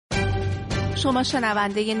شما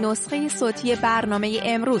شنونده نسخه صوتی برنامه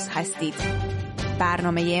امروز هستید.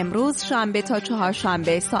 برنامه امروز شنبه تا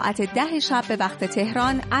چهارشنبه ساعت 10 شب به وقت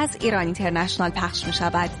تهران از ایران اینترنشنال پخش می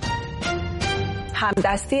شود.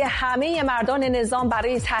 همدستی همه مردان نظام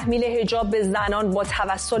برای تحمیل حجاب به زنان با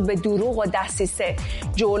توسل به دروغ و دسیسه.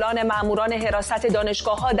 جولان ماموران حراست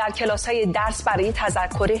دانشگاه‌ها در کلاس‌های درس برای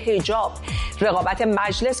تذکر حجاب. رقابت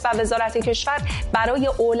مجلس و وزارت کشور برای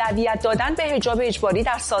اولویت دادن به حجاب اجباری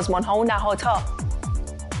در سازمان‌ها و نهادها.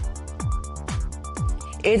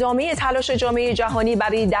 ادامه تلاش جامعه جهانی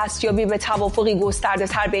برای دستیابی به توافقی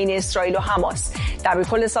گسترده‌تر بین اسرائیل و حماس. در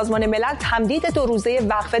کل سازمان ملل تمدید 2 روزه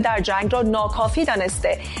وقفه در جنگ را ناکافی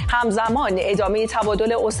دانسته. همزمان ادامه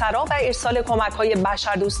تبادل اسرا و ارسال کمک‌های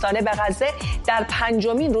بشردوستانه به غزه در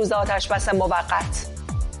 5مین روز آتش‌بس موقت.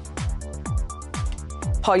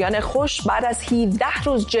 پایان خوش بعد از 17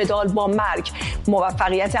 روز جدال با مرگ.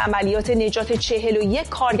 موفقیت عملیات نجات 41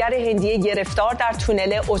 کارگر هندی گرفتار در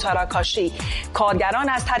تونل اوتاراکاشی. کارگران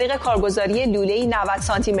از طریق کارگزاری لوله‌ای 90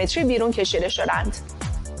 سانتیمتری بیرون کشیده شدند.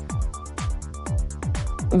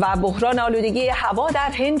 و بحران آلودگی هوا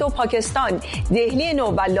در هند و پاکستان. دهلی نو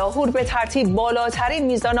و لاهور به ترتیب بالاترین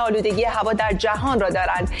میزان آلودگی هوا در جهان را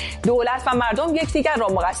دارند. دولت و مردم یکدیگر را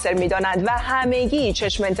مقصر می‌دانند و همگی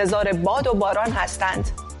چشم انتظار باد و باران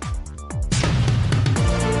هستند.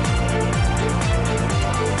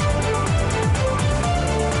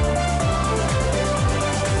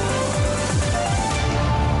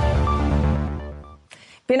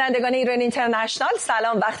 بینندگان ایران اینترنشنال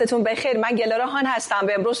سلام، وقتتون بخیر. من گلارهان هستم.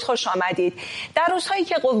 به امروز خوش آمدید. در روزهایی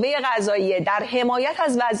که قوه قضاییه در حمایت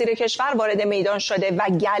از وزیر کشور وارد میدان شده و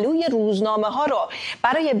گلوی روزنامه ها را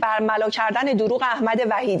برای برملا کردن دروغ احمد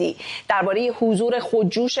وحیدی درباره حضور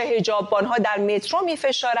خودجوش حجاببانها در مترو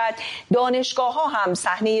می‌فشارد، دانشگاه ها هم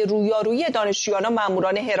صحنه رویارویی دانشجویان و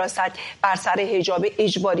ماموران حراست بر سر حجاب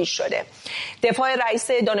اجباری شده. دفاع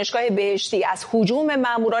رئیس دانشگاه بهشتی از هجوم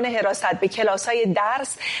ماموران حراست به کلاس‌های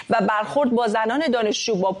درس و برخورد با زنان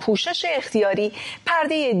دانشجو با پوشش اختیاری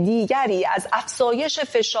پرده دیگری از افزایش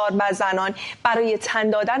فشار بر زنان برای تن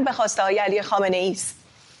دادن به خواسته‌های علی خامنه‌ای است.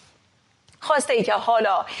 خواسته ای که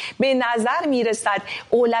حالا به نظر می رسد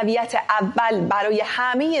اولویت اول برای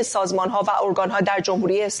همه سازمان ها و ارگان ها در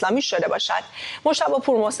جمهوری اسلامی شده باشد. مجتبی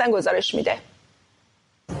پورمحسن گزارش میده.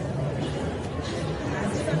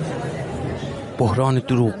 بحران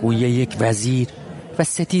دروغگویی یک وزیر و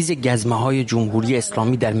ستیز گزمه‌های جمهوری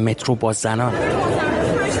اسلامی در مترو با زنان.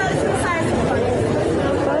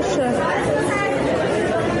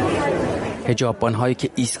 حجاببان‌هایی که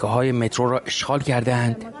ایستگاه‌های مترو را اشغال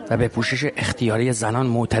کرده‌اند و به پوشش اختیاری زنان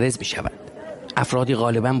معترض می‌شوند. افرادی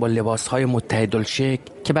غالباً با لباس‌های متحدالشکل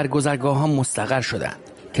که بر گذرگاه‌ها مستقر شدند.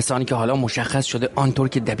 کسانی که حالا مشخص شده آنطور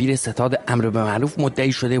که دبیر ستاد امر به معروف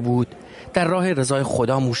مدعی شده بود، در راه رضای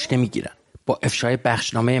خدا موشکه می‌گیرند. با افشای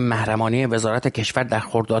بخشنامه محرمانه وزارت کشور در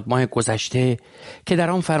خرداد ماه گذشته که در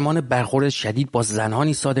آن فرمان برخورد شدید با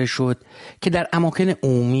زنانی صادر شد که در اماکن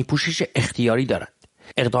عمومی پوشش اختیاری دارند،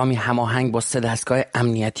 اقدامی هماهنگ با 3 دستگاه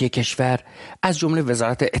امنیتی کشور از جمله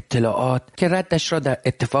وزارت اطلاعات که ردش را در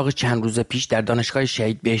اتفاق چند روز پیش در دانشگاه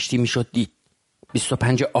شهید بهشتی میشد دید.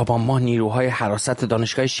 25 آبان ماه نیروهای حراست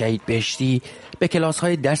دانشگاه شهید بهشتی به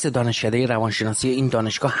کلاس‌های درس دانشکده روانشناسی این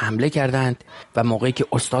دانشگاه حمله کردند و موقعی که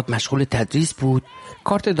استاد مشغول تدریس بود،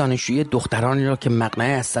 کارت دانشجویی دخترانی را که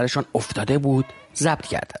مقنعه از سرشان افتاده بود ضبط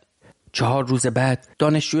کردند. 4 روز بعد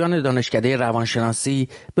دانشجویان دانشکده روانشناسی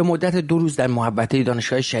به مدت 2 روز در محوطه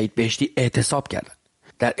دانشگاه شهید بهشتی اعتصاب کردند.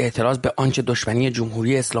 در اعتراض به آنچه دشمنی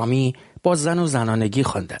جمهوری اسلامی با زن و زنانگی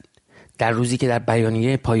خواندند. در روزی که در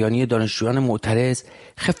بیانیه پایانی دانشجویان معترض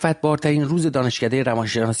خفتبارترین روز دانشکده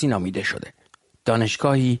روانشناسی نامیده شده.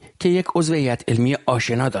 دانشگاهی که یک عضو هیئت علمی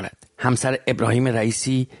آشنا دارد، همسر ابراهیم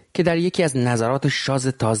رئیسی که در یکی از نظرات شاذ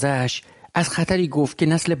تازه‌اش از خطری گفت که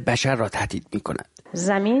نسل بشر را تهدید می‌کند.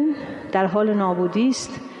 زمین در حال نابودی است،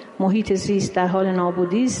 محیط زیست در حال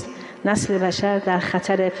نابودی است، نسل بشر در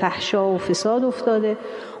خطر فحشا و فساد افتاده.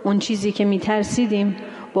 اون چیزی که می‌ترسیدیم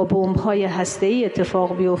با بمب‌های هسته‌ای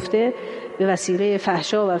اتفاق بیفته به وسیله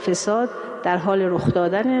فحشا و فساد در حال رخ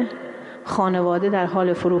دادن، خانواده در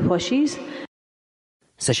حال فروپاشی است.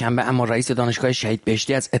 سه‌شنبه اما رئیس دانشگاه شهید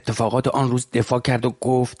بهشتی از اتفاقات آن روز دفاع کرد و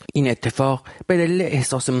گفت این اتفاق به دلیل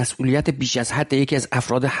احساس مسئولیت بیش از حد یکی از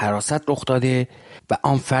افراد حراست رخ داده و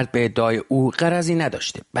آن فرد به ادعای او غرضی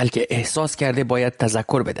نداشته، بلکه احساس کرده باید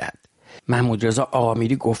تذکر بدهد. محمود رضا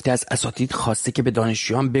آقامیری گفته از اساتید خواسته که به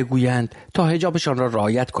دانشجویان بگویند تا حجابشان را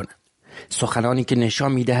رعایت کنند. سخنانی که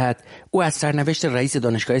نشان می‌دهد او از سرنوشت رئیس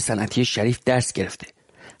دانشگاه صنعتی شریف درس گرفته.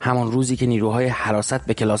 همان روزی که نیروهای حراست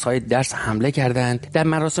به کلاس‌های درس حمله کردند، در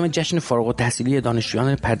مراسم جشن فارغ التحصیلی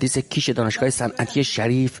دانشجویان پردیس کیش دانشگاه صنعتی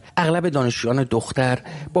شریف، اغلب دانشجویان دختر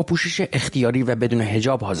با پوشش اختیاری و بدون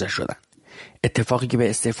حجاب حاضر شدند. اتفاقی که به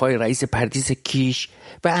استعفای رئیس پردیس کیش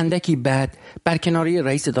و اندکی بعد برکناری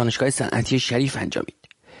رئیس دانشگاه صنعتی شریف انجامید.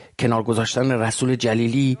 کنار گذاشتن رسول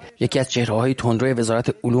جلیلی، یکی از چهره‌های تندرو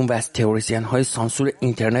وزارت علوم و از تئوریسین‌های سانسور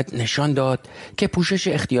اینترنت، نشان داد که پوشش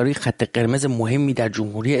اختیاری خط قرمز مهمی در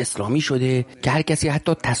جمهوری اسلامی شده که هر کسی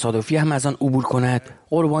حتی تصادفی هم از آن عبور کند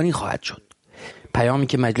قربانی خواهد شد. پیامی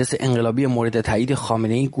که مجلس انقلابی مورد تایید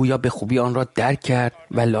خامنه‌ای گویا به خوبی آن را درک کرد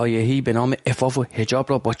و لایحه‌ای به نام عفاف و حجاب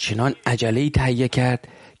را با چنان عجله‌ای تهیه کرد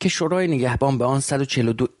که شورای نگهبان به آن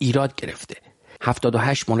 142 ایراد گرفته.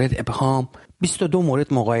 78 مورد ابهام، 22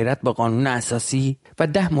 مورد مغایرت با قانون اساسی و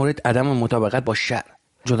 10 مورد عدم مطابقت با شرع.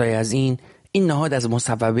 جدای از این نهاد از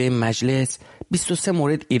مصوبه مجلس 23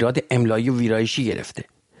 مورد ایراد املایی و ویرایشی گرفته.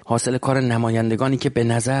 حاصل کار نمایندگانی که به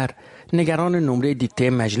نظر نگران نمره دیکته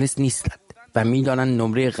مجلس نیستند و می‌دانند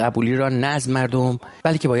نمره قبولی را نه از مردم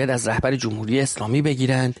بلکه باید از رهبر جمهوری اسلامی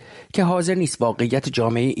بگیرند که حاضر نیست واقعیت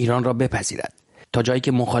جامعه ایران را بپذیرد، تا جایی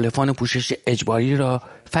که مخالفان پوشش اجباری را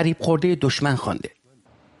فریب خورده دشمن خوانده.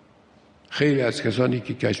 خیلی از کسانی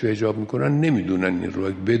که کشف حجاب میکنن نمیدونن این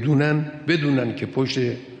رو، بدونن که پشت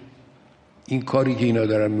این کاری که اینا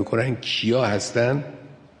دارن میکنن کیا هستن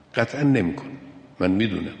قطعا نمیکنن. من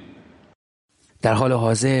میدونم. در حال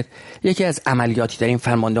حاضر یکی از عملیاتی ترین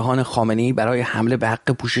فرماندهان خامنه‌ای برای حمله به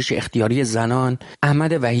حق پوشش اختیاری زنان،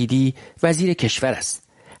 احمد وحیدی، وزیر کشور است.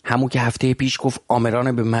 همون که هفته پیش گفت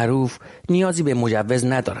آمران به معروف نیازی به مجوز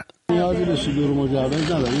ندارند. نیازی به صدور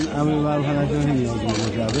مجوز ندارن. این امر به معروف حنکه نیازی به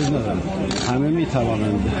مجوز ندارن. همه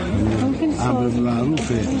میتوانند امر به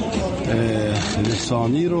معروف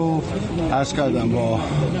لسانی رو عرض کردم با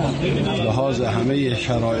لحاظ همه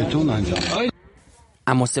شرایطون انجام.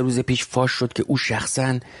 اما 3 روز پیش فاش شد که او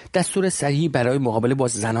شخصاً دستور صریحی برای مقابله با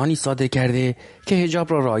زنانی صادر کرده که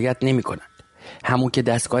حجاب را رعایت نمی‌کنند. همون که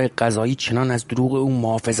دستگاه قضایی چنان از دروغ او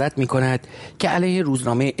محافظت می‌کند که علیه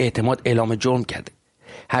روزنامه اعتماد اعلام جرم کرده.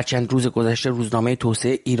 هرچند روز گذشته روزنامه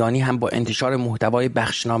توسعه ایرانی هم با انتشار محتوای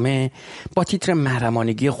بخشنامه با تیتر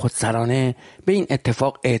محرمانگی خودسرانه به این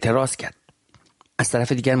اتفاق اعتراض کرد. از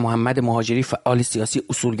طرف دیگر محمد مهاجری فعال سیاسی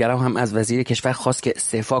اصولگرا هم از وزیر کشور خواست که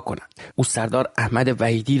استعفا کند. او سردار احمد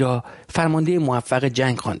وحیدی را فرمانده موفق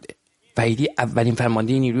جنگ خوانده. وحیدی اولین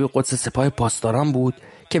فرمانده نیروی قدس سپاه پاسداران بود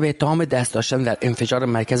که به اتهام دست داشتن در انفجار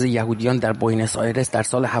مرکز یهودیان در بوینس آیرس در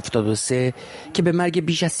سال 73 که به مرگ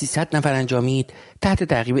بیش از 300 نفر انجامید تحت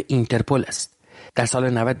تعقیب اینترپل است. در سال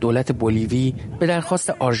 90 دولت بولیوی به درخواست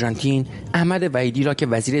آرژانتین احمد وحیدی را که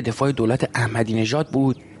وزیر دفاع دولت احمدی نژاد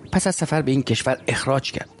بود پس از سفر به این کشور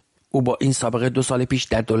اخراج کرد. او با این سابقه 2 سال پیش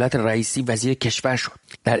در دولت رئیسی وزیر کشور شد.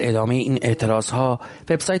 در ادامه این اعتراضها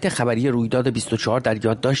وبسایت خبری رویداد 24 در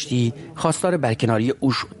یادداشتی خواستار برکناری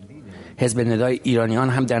او شد. حزب ندای ایرانیان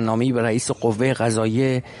هم در نامه‌ای به رئیس قوه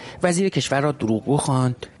قضاییه وزیر کشور را دروغگو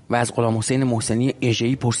خواند و از غلام حسین محسنی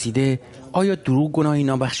اژه‌ای پرسیده آیا دروغ گناهی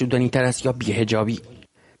نابخشودنی‌تر است یا بی‌حجابی؟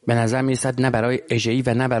 به نظر می‌رسد نه برای اژه‌ای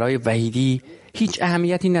و نه برای وحیدی هیچ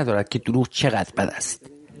اهمیتی ندارد که دروغ چقدر بد است.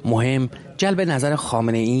 مهم جلب نظر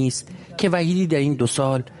خامنه‌ای است که وحیدی در این 2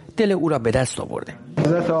 سال دل او را به دست آورده.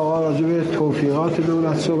 حضرت آقا راجع به توفیقات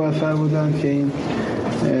دولت صحبت فرمودند که این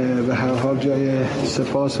به هر حال جای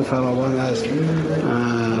سپاس فراوان از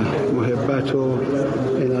محبت و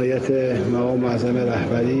عنایت مقام معظم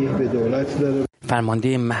رهبری به دولت داره.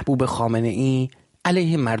 فرمانده محبوب خامنه‌ای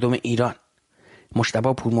علیه مردم ایران،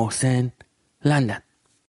 مجتبی پورمحسن، لندن.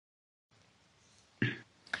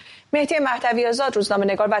 مهدی مهدوی‌آزاد،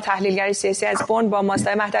 روزنامه‌نگار و تحلیلگر سیاسی از بن با ماست.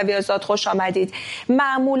 مهدوی‌آزاد خوش آمدید.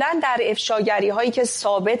 معمولاً در افشاگری هایی که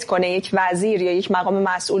ثابت کنه یک وزیر یا یک مقام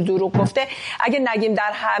مسئول دروغ گفته، اگه نگیم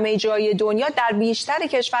در همه جای دنیا، در بیشتر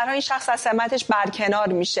کشورها این شخص از سمتش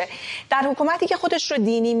برکنار میشه. در حکومتی که خودش رو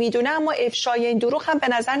دینی میدونه اما افشای این دروغ هم به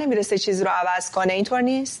نظر نمیرسه چیزی رو عوض کنه. اینطور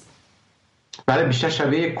نیست؟ بله، بیشتر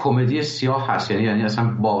شبیه کمدی سیاه هست، یعنی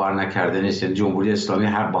اصلا باور نکرده نیست. یعنی جمهوری اسلامی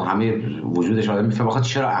هر با همه وجودش آدم میفهمه بخاطر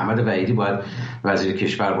چرا احمد وحیدی باید وزیر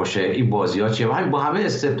کشور باشه، این بازی‌ها چیه، و همین با همه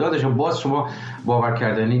استبدادش باز شما باور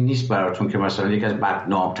کردنی نیست براتون که مثلا یکی از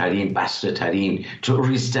بدنام‌ترین، بسطه‌ترین،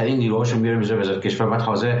 تروریست‌ترین نیروهاشو میاره میذاره وزارت کشور، بعد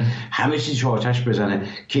حاضر همه چیز آتش بزنه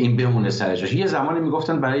که این بمونه سر جاش. یه زمانی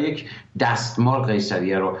میگفتن برای یک دستمال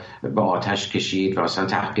قیصریه رو به آتش کشید و مثلا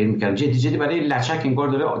تحقیر می‌کردن، جدی برای لچک انگار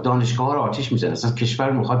داره دانشگاه رو آتش آتش میزنه. اصلا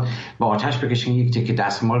کشور میخواد با آتش بکشه، یک تکه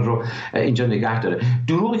دستمال رو اینجا نگه داره.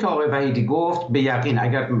 دروغی که آقای وحیدی گفت به یقین،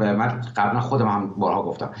 اگر من قبلا خودم هم بارها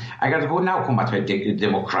گفتم، اگر نه حکومت‌های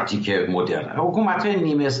دموکراتیک مدرن، حکومت‌های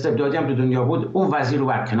نیمه استبدادی هم تو دنیا بود، اون وزیر رو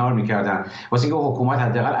برکنار می‌کردن واسه اینکه حکومت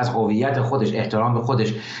حداقل از هویت خودش، احترام به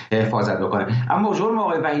خودش حفاظت بکنه. اما جرم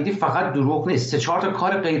آقای وحیدی فقط دروغ نیست، 3-4 تا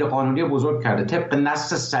کار غیر قانونی بزرگ کرده. طبق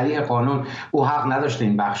نص صریح قانون او حق نداشته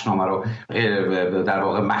این بخشنامه رو در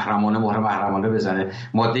واقع محرمانه مهر محرمانه بزنه.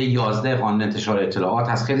 ماده 11 قانون انتشار اطلاعات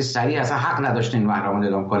هست، خیلی صریح اصلا حق نداشته این محرمانه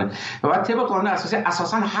اعلام کنه و بعد طبق قانون اساسی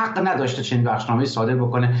اساسا حق نداشته چنین بخشنامه‌ای صادر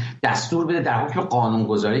بکنه، دستور بده در حکم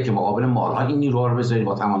قانونگذاری که مقابل مالها این نیروها رو بذارید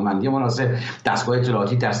با توانمندی مناسب دستگاه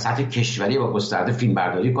اطلاعاتی در سطح کشوری با گسترده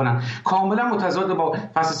فیلمبرداری کنن، کاملا متضاد با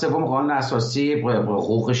فصل 3 قانون اساسی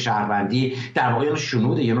حقوق شهروندی، در واقع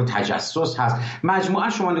شنود یه نوع تجسس هست. مجموعاً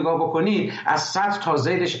شما نگاه بکنید از سطح تا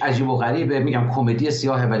زیرش عجیب و غریبه، میگم کمدی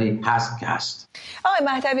سیاه ولی هست که هست.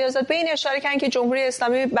 آقای مهدوی آزاد به این اشاره کردن که جمهوری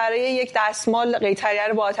اسلامی برای یک دستمال قیطریه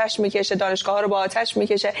رو با آتش میکشه، دانشگاه‌ها رو با آتش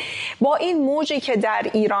میکشه. با این موجی که در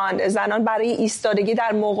ایران زنان برای ایستادگی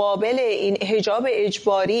در مقابل این حجاب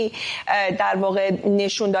اجباری در واقع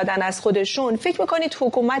نشون دادن از خودشون، فکر میکنید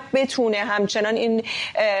حکومت بتونه همچنان این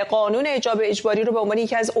قانون حجاب اجباری رو به عنوان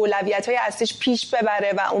یکی از اولویت‌های اصلیش پیش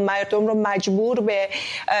ببره و اون مردم رو مجبور به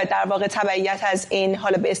در واقع تبعیت از این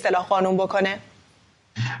حالا به اصطلاح قانون بکنه؟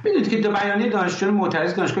 میدونید که بیانیه دانشجویان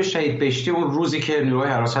معترض دانشگاه شهید بهشتی اون روزی که نیروهای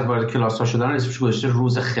حراست وارد کلاس‌ها شدن اسمش گذاشته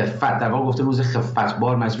روز خفت، در واقع گفته روز خفت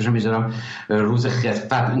بار، من اسمش میذارم روز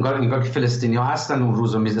خفت، انگار که فلسطینی‌ها هستن اون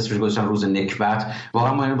روزو اسمش گذاشتن روز نکبت.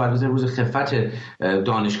 واقعا ما اینو بعد روز خفت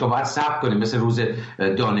دانشگاه باید ثبت کنیم مثل روز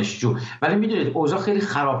دانشجو. ولی میدونید اوضاع خیلی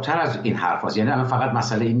خرابتر از این حرفاست. یعنی الان فقط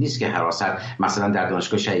مسئله این نیست که حراست مثلا در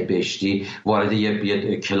دانشگاه شهید بهشتی وارد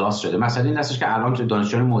یه کلاس شده، مسئله این هستش که الان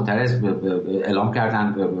دانشجویان معترض اعلام کردن،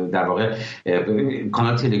 در واقع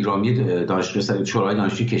کانال تلگرامی دانشجوی شورای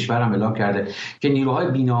دانشجوی کشور هم اعلام کرده که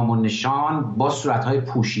نیروهای بی‌نام و نشان با صورت‌های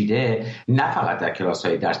پوشیده نه فقط در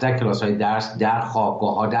کلاس‌های درس، در کلاس‌های درس، در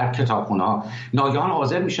خوابگاه‌ها، در کتابخونه‌ها ناگهان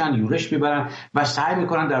حاضر میشن، یورش میبرن و سعی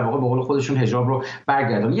میکنن در واقع به قول خودشون حجاب رو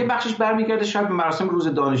برگردونن. یه بخشش برمیگرده شاید به مراسم روز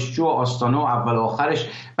دانشجو و آستانه و اول و آخرش،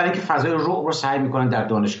 برای اینکه فضای رعب رو سعی میکنن در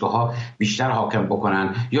دانشگاه‌ها بیشتر حاکم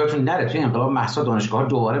بکنن. یادتون نره توی انقلاب مهسا دانشگاه‌ها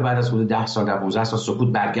دوباره بعد از حدود 10 سال 15 سال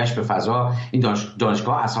سکوت برگشت به فضا. این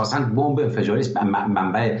دانشگاه اساساً بمب انفجاری است،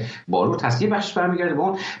 منبع باروت هست. یه بخش برمیگرده به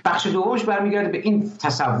اون، بخش دومش برمیگرده به این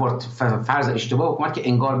تصور فرض اشتباه حکومت که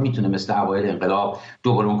انگار میتونه مثل اوایل انقلاب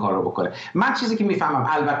دوباره اون کارو بکنه. من چیزی که میفهمم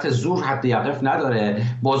البته زور حد یقف نداره،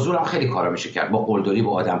 با زور هم خیلی کارا میشه کرد، با قلدری،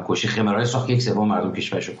 با آدمکشی، خمرهای ساخت 1/3 مردم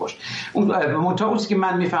کشورشو کشت. اون منتها که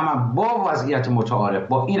من میفهمم با وضعیت متعارف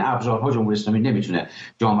با این ابزارها جمهوری اسلامی نمیتونه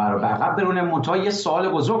جامعه رو به عقب برونه. منتها یه سوال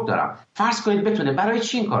بزرگ دارم، فرض کنید بتونه، برای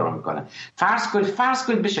چی این کارو میکنه؟ فرض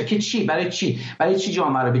کنید بشه که چی، برای چی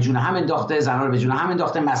جامعه رو به جون هم انداخته، زنان رو به جون هم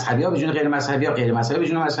انداخته، مذهبی‌ها به جون غیر مذهبی‌ها، غیر مذهبی به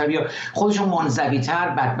جون مذهبی‌ها، خودشون منزوی‌تر،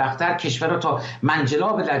 بدبخت‌تر، کشور رو تا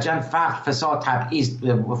منجلاب لجن، فقر، فساد، تبعیض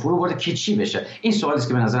فرو برده که چی بشه؟ این سوالی است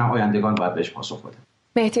که به نظرم آیندگان باید بهش پاسخ بده.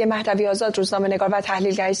 مهدی مهدوی آزاد، روزنامه‌نگار و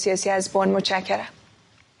تحلیلگر سیاسی از بن، متشکرم.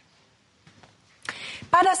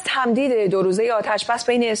 بعد از تمدید 2 روزه آتش‌بس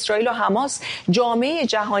بین اسرائیل و حماس، جامعه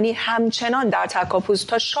جهانی همچنان در تکاپوست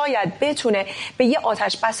تا شاید بتونه به یه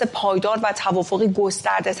آتش‌بس پایدار و توافقی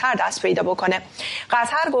گسترده‌تر دست پیدا بکنه.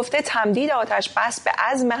 قطر گفته تمدید آتش‌بس به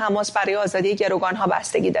عزم حماس برای آزادی گروگان‌ها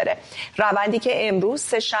بستگی داره. روندی که امروز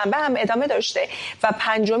سه‌شنبه هم ادامه داشته و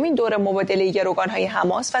 5مین دور مبادله گروگان‌های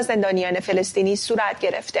حماس و زندانیان فلسطینی صورت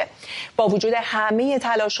گرفته. با وجود همه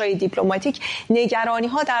تلاش‌های دیپلماتیک،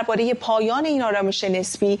 نگرانی‌ها درباره پایان این آرامش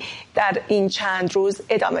نسبی در این چند روز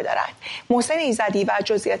ادامه دارد. محسن ایزدی و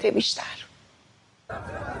جزئیات بیشتر.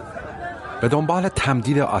 به دنبال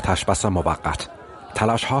تمدید آتش‌بس موقت،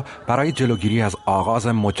 تلاش‌ها برای جلوگیری از آغاز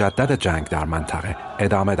مجدد جنگ در منطقه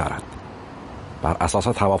ادامه دارد. بر اساس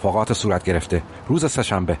توافقات صورت گرفته، روز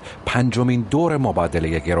سه‌شنبه 5مین دور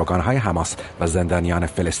مبادله گروگان‌های حماس و زندانیان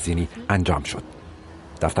فلسطینی انجام شد.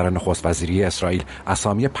 دفتر نخست وزیری اسرائیل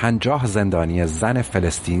اسامی 50 زندانی زن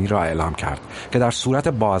فلسطینی را اعلام کرد که در صورت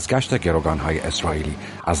بازگشت گروگان‌های اسرائیلی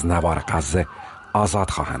از نوار غزه آزاد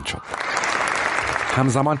خواهند شد.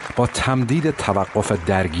 همزمان با تمدید توقف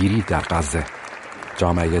درگیری در غزه،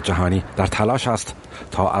 جامعه جهانی در تلاش است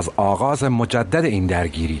تا از آغاز مجدد این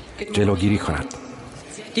درگیری جلوگیری کند.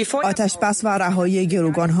 آتش‌بس و رهایی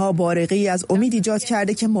گروگان‌ها بارقه‌ای از امید ایجاد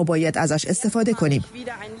کرده که ما باید ازش استفاده کنیم.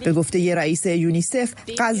 به گفته رئیس یونیسف،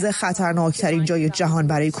 غزه خطرناکترین جای جهان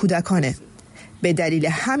برای کودکانه. به دلیل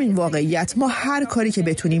همین واقعیت ما هر کاری که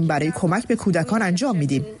بتونیم برای کمک به کودکان انجام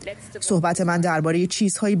میدیم. صحبت من درباره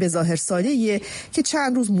چیزهایی به ظاهر ساده‌ایه که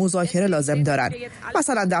چند روز مذاکره لازم دارن،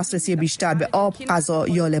 مثلا دسترسی بیشتر به آب، غذا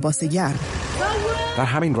یا لباس گرم. در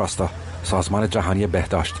همین راستا سازمان جهانی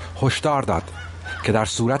بهداشت هشدار داد که در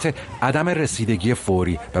صورت عدم رسیدگی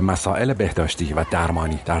فوری به مسائل بهداشتی و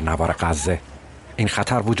درمانی در نوار غزه این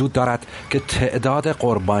خطر وجود دارد که تعداد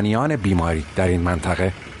قربانیان بیماری در این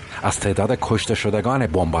منطقه از تعداد کشته شدگان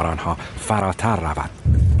بمباران‌ها فراتر رود.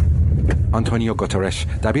 آنتونیو گوترش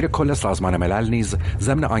دبیر کل سازمان ملل نیز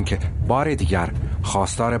ضمن آنکه بار دیگر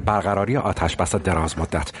خواستار برقراری آتشبس دراز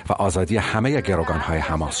مدت و آزادی همه گروگان‌های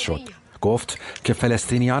حماس شد، گفت که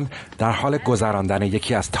فلسطینیان در حال گذراندن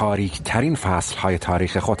یکی از تاریک ترین فصل‌های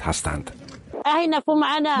تاریخ خود هستند.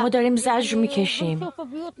 ما داریم زجر میکشیم،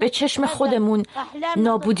 به چشم خودمون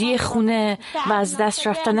نابودی خونه و از دست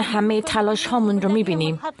رفتن همه تلاش هامون رو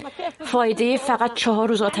میبینیم. فایده فقط 4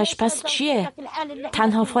 روز آتشبس چیه؟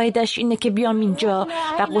 تنها فایدهش اینه که بیام اینجا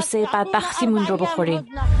و قصه بدبختیمون رو بخوریم.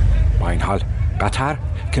 با این حال قطر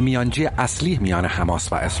که میانجی اصلی میان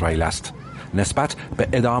حماس و اسرائیل است، نسبت به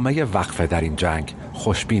ادامه وقفه در این جنگ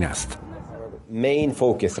خوشبین است.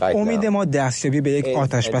 امید ما دستیابی به یک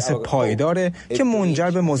آتشبس پایداره که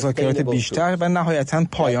منجر به مذاکرات بیشتر و نهایتاً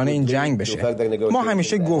پایان این جنگ بشه. ما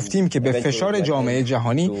همیشه گفتیم که به فشار جامعه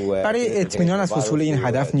جهانی برای اطمینان از حصول این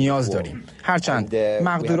هدف نیاز داریم. هرچند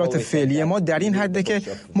مقدورات فعلی ما در این حده که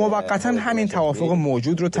موقتاً همین توافق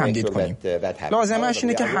موجود رو تمدید کنیم. لازمش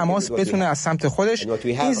اینه که حماس بتونه از سمت خودش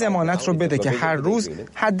این ضمانت رو بده که هر روز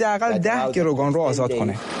حداقل 10 گروگان رو آزاد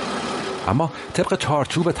کنه. اما طبق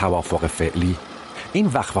چارچوب توافق فعلی این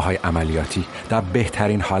وقفه‌های عملیاتی در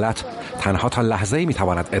بهترین حالت تنها تا لحظه‌ای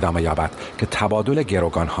می‌تواند ادامه یابد که تبادل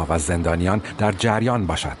گروگان‌ها و زندانیان در جریان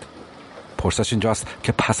باشد. پرسش اینجاست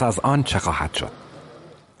که پس از آن چه خواهد شد؟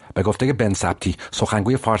 به گفته بن سبتی،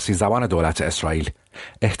 سخنگوی فارسی زبان دولت اسرائیل،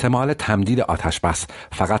 احتمال تمدید آتشبس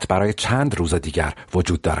فقط برای چند روز دیگر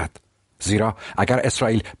وجود دارد. زیرا اگر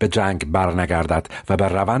اسرائیل به جنگ برنگردد و به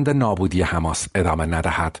روند نابودی حماس ادامه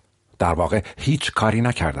ندهد، در واقع هیچ کاری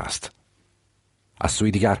نکرده است. از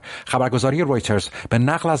سوی دیگر خبرگزاری رویترز به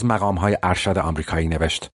نقل از مقام‌های ارشد آمریکایی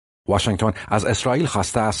نوشت: واشنگتن از اسرائیل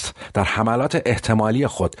خواسته است در حملات احتمالی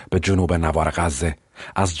خود به جنوب نوار غزه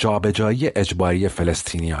از جابجایی اجباری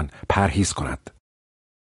فلسطینیان پرهیز کند.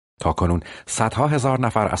 تاکنون صدها هزار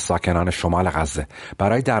نفر از ساکنان شمال غزه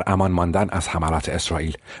برای در امان ماندن از حملات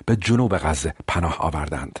اسرائیل به جنوب غزه پناه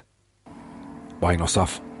آوردند. با این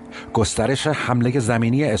اوصاف گسترش حمله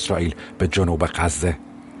زمینی اسرائیل به جنوب غزه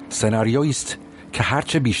سناریویی است که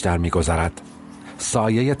هرچه بیشتر می‌گذرد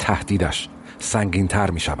سایه تهدیدش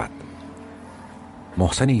سنگین‌تر می‌شود.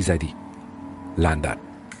 محسن ایزدی، لندن.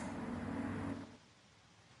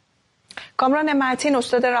 کامران متین،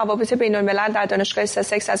 استاد روابط بین‌الملل در دانشگاه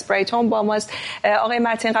ساسکس از برایتون با ماست. آقای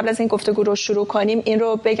متین، قبل از این گفتگو رو شروع کنیم این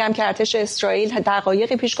رو بگم که ارتش اسرائیل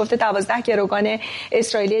دقایقی پیش گفته 12 گروگان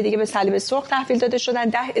اسرائیلی دیگه به صلیب سرخ تحویل داده شدن،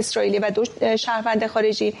 10 اسرائیلی و 2 شهروند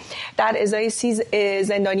خارجی در ازای 30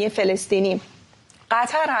 زندانی فلسطینی.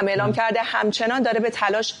 قطر هم اعلام کرده همچنان داره به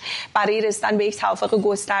تلاش برای رسیدن به یک توافق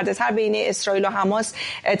گسترده‌تر بین اسرائیل و حماس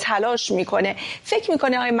تلاش میکنه. فکر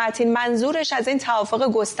میکنه آقای متین منظورش از این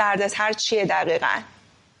توافق گسترده‌تر چیه دقیقاً؟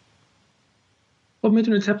 خب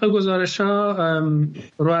میتونید طبق گزارش‌ها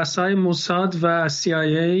رؤسای موساد و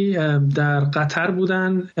CIA در قطر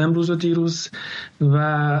بودن امروز و دیروز و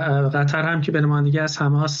قطر هم که به نمایندگی از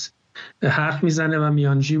حماس حرف میزنه و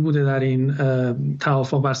میانجی بوده در این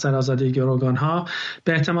توافق بر سر آزادی گروگان‌ها.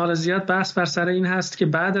 به احتمال زیاد بحث بر سر این هست که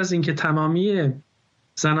بعد از اینکه تمامی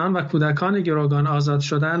زنان و کودکان گروگان آزاد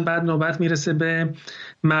شدن، بعد نوبت میرسه به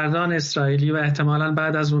مردان اسرائیلی و احتمالاً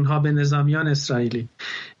بعد از اونها به نظامیان اسرائیلی.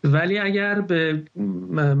 ولی اگر به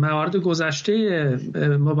موارد گذشته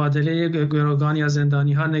مبادله گروگان یا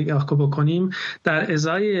زندانی ها نگاه بکنیم، در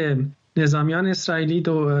ازای نظامیان اسرائیلی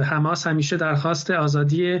حماس همیشه درخواست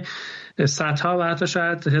آزادی صدها و حتی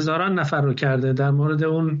شاید هزاران نفر رو کرده. در مورد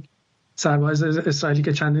اون سرباز اسرائیلی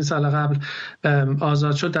که چندین سال قبل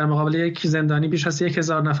آزاد شد، در مقابل یک زندانی بیش از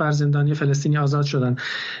 1000 نفر زندانی فلسطینی آزاد شدن.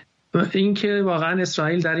 این که واقعا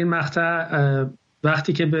اسرائیل در این مقطع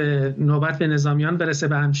وقتی که به نوبت به نظامیان برسه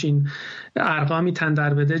به همچین ارقامی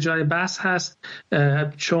تندر بده جای بحث هست،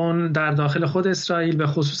 چون در داخل خود اسرائیل به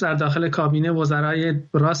خصوص در داخل کابینه وزرای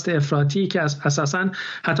راست افراطی که اساساً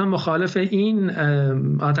حتی مخالف این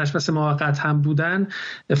آتشبس موقت هم بودن،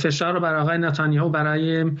 فشار رو بر آقای نتانیاهو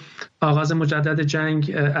برای آغاز مجدد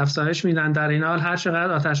جنگ افزایش میدن. در این حال هر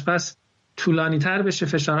چقدر آتشبس طولانی تر بشه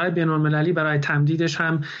فشارهای بین‌المللی برای تمدیدش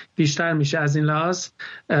هم بیشتر میشه. از این لحاظ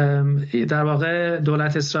در واقع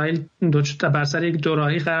دولت اسرائیل بر سر یک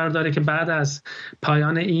دوراهی قرار داره که بعد از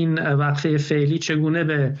پایان این وقفه فعلی چگونه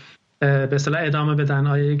به اصطلاح ادامه بدن،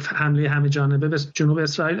 آیا یک حمله همه جانبه به جنوب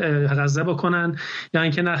اسرائیل غزه بکنن یا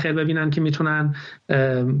اینکه نه خیر ببینن که میتونن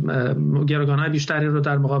گروگان‌های بیشتری رو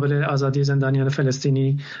در مقابل آزادی زندانیان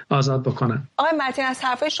فلسطینی آزاد بکنن. آقای متین، از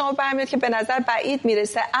حرفای شما برمیاد که به نظر بعید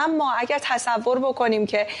میرسه، اما اگر تصور بکنیم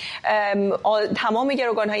که تمام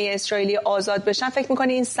گروگان‌های اسرائیلی آزاد بشن، فکر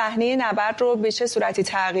می‌کنید این صحنه نبرد رو به چه صورتی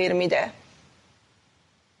تغییر میده؟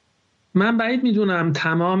 من بعید میدونم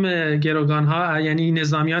تمام گروگان‌ها یعنی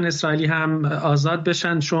نظامیان اسرائیلی هم آزاد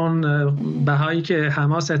بشن، چون بهایی که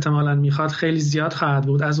حماس احتمالاً میخواد خیلی زیاد خواهد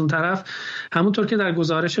بود. از اون طرف همونطور که در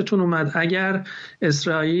گزارشتون اومد، اگر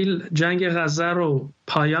اسرائیل جنگ غزه رو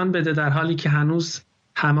پایان بده در حالی که هنوز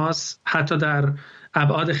حماس حتی در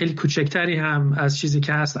ابعاد خیلی کوچکتری هم از چیزی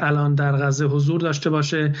که هست الان در غزه حضور داشته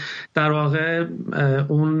باشه، در واقع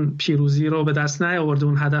اون پیروزی رو به دست نیاورده،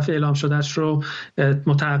 اون هدف اعلام شدهش رو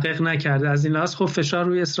متحقق نکرده. از این لحاظ خب فشار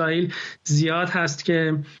روی اسرائیل زیاد هست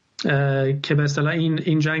که به اصطلاح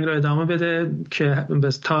این جنگ رو ادامه بده که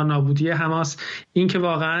تا نابودی حماس. این که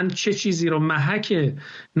واقعا چه چیزی رو محک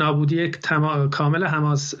نابودی کامل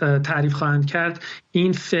حماس تعریف خواهند کرد،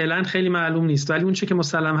 این فعلا خیلی معلوم نیست، ولی اون چه که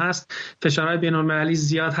مسلم هست فشارهای بین‌المللی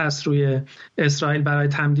زیاد هست روی اسرائیل برای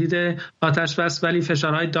تمدید آتش بس، ولی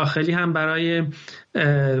فشارهای داخلی هم برای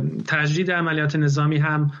تجدید عملیات نظامی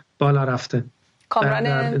هم بالا رفته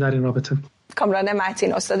در این رابطه. کامران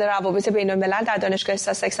متین، استاد روابط بین‌الملل در دانشگاه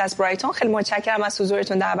ساسکس از برایتون، خیلی متشکرم از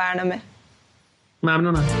حضورتون در برنامه.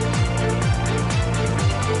 ممنونم.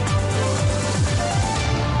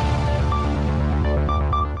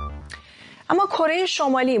 اما کره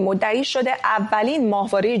شمالی مدعی شده اولین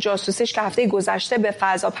ماهواره جاسوسیش که هفته گذشته به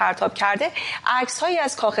فضا پرتاب کرده، عکس‌هایی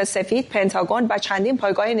از کاخ سفید، پنتاگون و چندین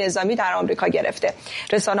پایگاه نظامی در آمریکا گرفته.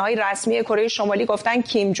 رسانه‌های رسمی کره شمالی گفتن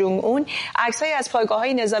کیم جونگ اون عکس‌هایی از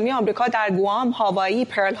پایگاه‌های نظامی آمریکا در گوام، هاوایی،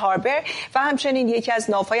 پرل هاربر و همچنین یکی از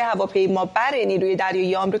ناوهای هواپیمابر نیروی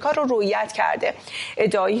دریایی آمریکا رو رویت کرده.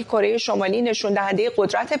 ادعای کره شمالی نشون دهنده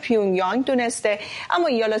قدرت پیونگیانگ دونسته، اما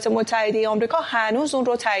ایالات متحده آمریکا هنوز اون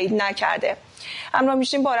رو تایید نکرده. همراه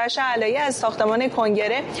میشیم با آرش علایی از ساختمان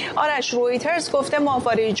کنگره. آرش، رویترز گفته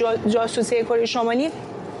ماهواره جاسوسی کره شمالی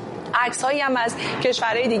عکس‌هایی هم از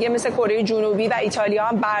کشورهای دیگه مثل کره جنوبی و ایتالیا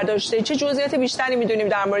هم برداشته. چه جزئیات بیشتری میدونیم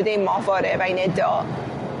در مورد این ماهواره و این ادعا؟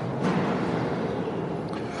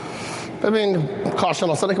 ببین،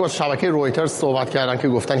 کارشناسانی که با شبکه رویترز صحبت کردن که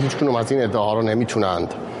گفتن هیچ کدوم از این ادعاها رو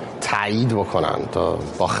نمیتونند تایید بکنند.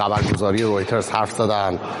 با خبرگزاری رویترز حرف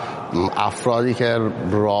زدن، افرادی که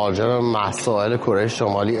راجع به مسائل کره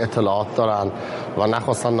شمالی اطلاعات دارن و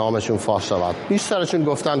نخواستن نامشون فاش شود. بیشترشون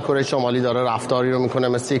گفتن کره شمالی داره رفتاری رو میکنه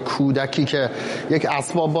مثل یک کودکی که یک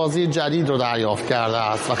اسباب بازی جدید رو دریافت کرده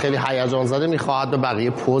است و خیلی هیجان زده میخواهد به بقیه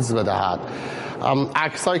پوز بدهد.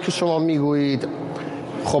 عکسایی که شما میگویید،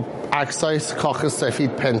 خب عکسای کاخ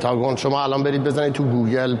سفید، پنتاگون، شما الان برید بزنید تو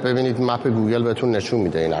گوگل ببینید، مپ گوگل بهتون نشون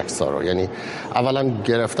میده این عکس‌ها رو. یعنی اولا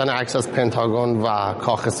گرفتن عکس از پنتاگون و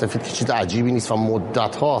کاخ سفید که چیز عجیبی نیست و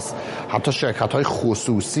مدت هاست حتی شرکت‌های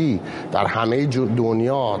خصوصی در همه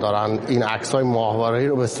دنیا دارن این عکس‌های ماهواره‌ای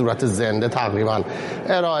رو به صورت زنده تقریبا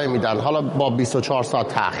ارائه میدن. حالا با 24 ساعت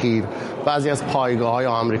تأخیر بعضی از پایگاه‌های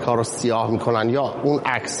آمریکا رو سیاه میکنن یا اون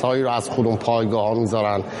عکس‌هایی رو از خود اون پایگاه‌ها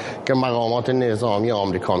میذارن که مقامات نظامی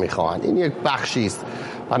آمریکا میخوان. این یک بخشی است.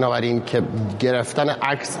 بنابراین که گرفتن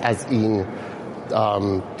عکس از این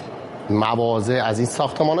مواضع، از این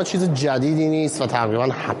ساختمان‌ها چیز جدیدی نیست و تقریبا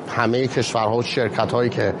همه کشورها و شرکت‌هایی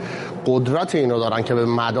که قدرت اینو دارن که به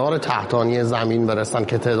مدار تحتانی زمین برسن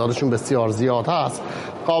که تعدادشون بسیار زیاد هست،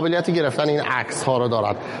 قابلیت گرفتن این عکس‌ها رو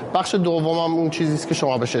دارن. بخش دومم اون چیزی است که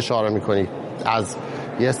شما بهش اشاره می‌کنید، از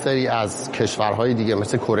یه سری از کشورهای دیگه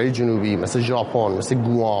مثل کره جنوبی، مثل ژاپن، مثل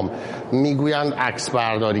گوام میگویند عکس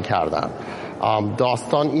برداری کردن.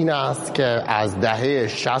 داستان این است که از دهه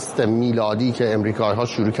 60 میلادی که امریکایی‌ها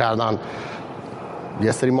شروع کردن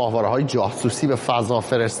یه سری ماهواره‌های جاسوسی به فضا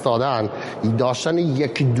فرستادن، داشتن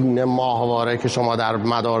یک دونه ماهواره که شما در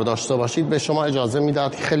مدار داشته باشید به شما اجازه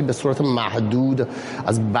میداد که خیلی به صورت محدود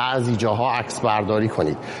از بعضی جاها عکس برداری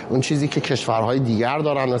کنید. اون چیزی که کشورهای دیگر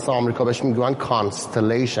دارن مثل آمریکا بهش میگن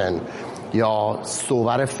کانستلیشن یا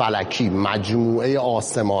صور فلکی، مجموعه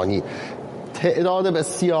آسمانی. تعداد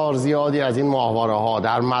بسیار زیادی از این ماهواره‌ها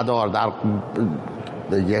در مدار، در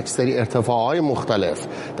یک سری ارتفاعهای مختلف،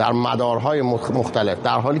 در مدارهای مختلف،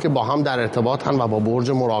 در حالی که با هم در ارتباطن و با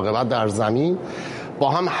برج مراقبت در زمین با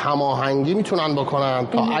هم هماهنگی میتونن بکنن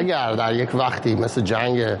تا اگر در یک وقتی مثل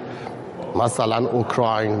جنگ مثلا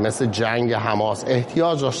اوکراین، مثل جنگ حماس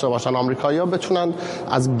احتیاج داشته باشن، آمریکایی‌ها بتونن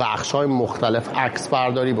از بخش‌های مختلف عکس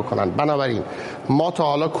برداری بکنن. بنابراین ما تا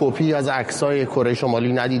حالا کپی از عکس‌های کره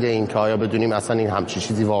شمالی ندیده ایم که آیا بدونیم اصلا این همچین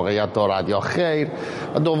چیزی واقعیت دارد یا خیر.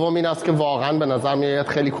 و دوم این است که واقعا به نظر میاد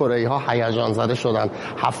خیلی کره‌ای‌ها هیجان زده شدن.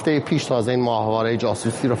 هفته پیش تازه این ماهواره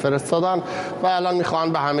جاسوسی رو فرستادن و الان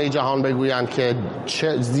میخوان به همه جهان بگویند که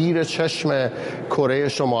زیر چشم کره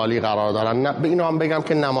شمالی قرار دارن. به اینو هم بگم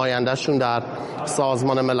که نمایندهشون در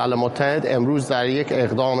سازمان ملل متحد امروز در یک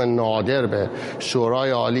اقدام نادر به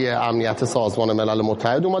شورای عالی امنیت سازمان ملل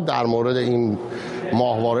متحد اومد در مورد این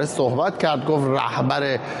ماهواره صحبت کرد. گفت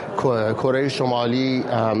رهبر کره شمالی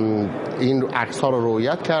این عکس‌ها رو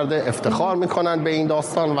رویت کرده، افتخار میکنن به این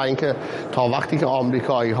داستان و اینکه تا وقتی که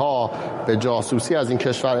آمریکایی‌ها به جاسوسی از این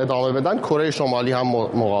کشور ادامه بدن، کره شمالی هم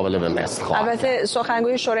مقابله به مصر خواهد. البته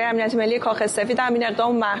سخنگوی شورای امنیت ملی کاخ سفید هم این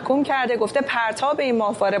اقدام محکوم کرده، گفته پرتاب این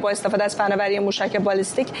ماهواره با استفاده از فناوری موشک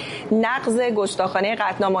بالیستیک نقض گستاخانه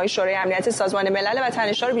قطعنامه‌های شورای امنیت سازمان ملل و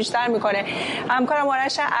تنش‌ها رو بیشتر میکنه. همکارم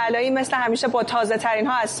آرش علایی مثل همیشه با تازه ترین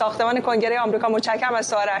ها از ساختمان کنگره آمریکا. متشکرم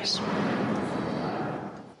از آرش.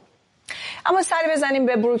 اما سری بزنیم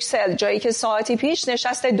به بروکسل، جایی که ساعتی پیش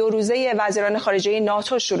نشست 2 روزه وزیران خارجه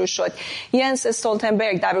ناتو شروع شد. ینس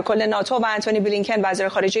استولتنبرگ دبیرکل ناتو و انتونی بلینکن وزیر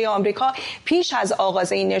خارجه آمریکا پیش از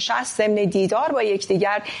آغاز این نشست ضمن دیدار با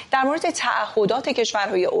یکدیگر در مورد تعهدات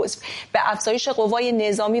کشورهای عضو به افزایش قوای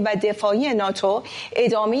نظامی و دفاعی ناتو،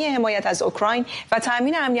 ادامه حمایت از اوکراین و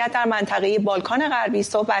تامین امنیت در منطقه بالکان غربی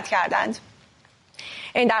صحبت کردند.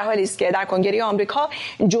 این در حالی است که در کنگره آمریکا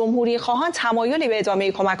جمهوری خواهان تمایلی به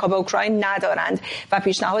ادامه کمک‌ها به اوکراین ندارند و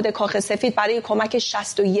پیشنهاد کاخ سفید برای کمک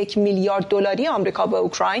 61 میلیارد دلاری آمریکا به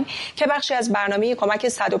اوکراین که بخشی از برنامه کمک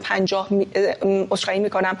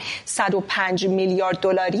 105 میلیارد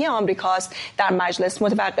دلاری آمریکاست در مجلس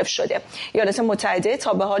متوقف شده. ایالات متحده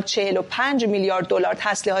تا به حال 45 میلیارد دلار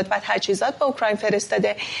تسلیحات و تجهیزات به اوکراین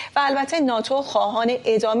فرستاده و البته ناتو خواهان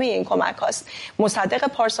ادامه این کمک‌هاست. مصدق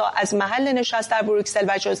پارسا از محل نشست در بروکسل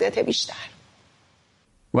و جزئیات بیشتر.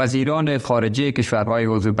 وزیران خارجه کشورهای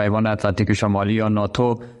عضو پیمان اتلانتیک شمالی یا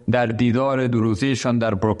ناتو در دیدار 2 روزه‌شان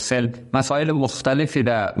در بروکسل مسائل مختلفی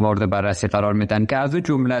را مورد بررسی قرار میدن که از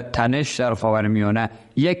جمله تنش در خاورمیانه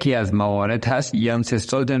یکی از موارد هست. ینس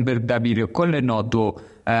استولتنبرگ دبیرکل ناتو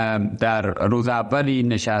در روز اولی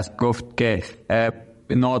نشست گفت که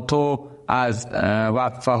ناتو از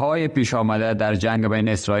وقفه‌های پیش آمده در جنگ بین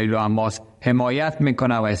اسرائیل و حماس حمایت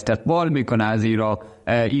میکنه و استقبال میکنه، از زیرا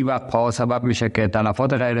این وقفه‌ها سبب میشه که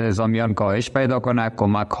تلفات غیر نظامیان کاهش پیدا کنه،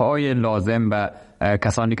 کمک‌های لازم به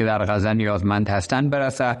کسانی که در غزه نیازمند هستند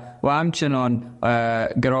برسه و همچنان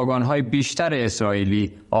گروگان‌های بیشتر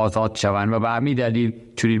اسرائیلی آزاد شوند و به همین دلیل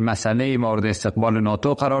چنین مسئله مورد استقبال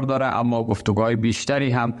ناتو قرار داره. اما گفتگوهای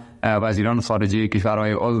بیشتری هم وزیران خارجه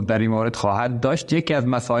کشورهای عضو در این مورد خواهد داشت. یکی از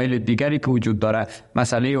مسائل دیگری که وجود داره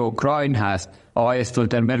مسئله اوکراین هست. آقای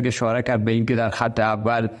استولتنبرگ اشاره کرد به اینکه در خط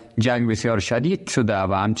اول جنگ بسیار شدید شده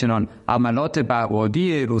و همچنان عملات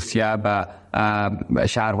پهپادی روسیه به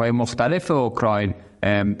شهرهای مختلف اوکراین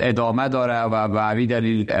ادامه داره و به همین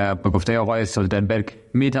دلیل به گفته آقای استولتنبرگ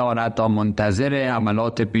میتواند تا منتظر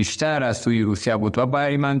عملات بیشتر از سوی روسیه بود و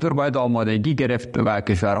برای منظور باید آمادگی گرفت و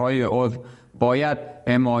کشورهای عضو باید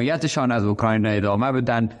حمایتشان از اوکراین ادامه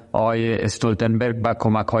بدن. آقای استولتنبرگ با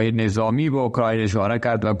کمک‌های نظامی به اوکراین اشاره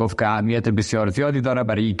کرد و گفت که اهمیت بسیار زیادی داره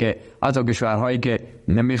برای اینکه حتی کشورهایی که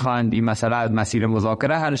نمیخواهند این مسئله از مسیر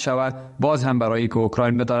مذاکره حل شود، باز هم برای اینکه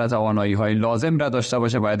اوکراین بتواند توانایی‌های لازم را داشته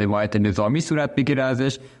باشه باید حمایت نظامی صورت بگیره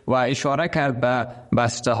ازش و اشاره کرد به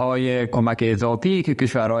بسته‌های کمک اضافی که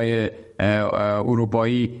کشورهای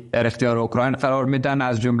اروپایی در اختیار اوکراین قرار میدن،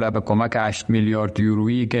 از جمله به کمک 8 میلیارد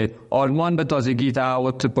یورویی که آلمان به تازگی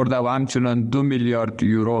تعهد سپرده و همچنان 2 میلیارد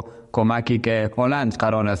یورو کمکی که هلند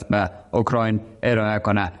قرار است به اوکراین ارائه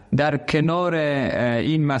کنه. در کنار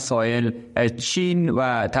این مسائل چین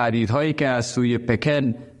و تهدیدهایی که از سوی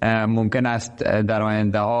پکن ممکن است در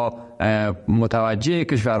آینده ها متوجه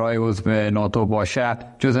کشورهای عضو ناتو باشه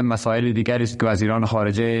جز مسائل دیگری است که وزیران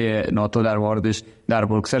خارجه ناتو در موردش در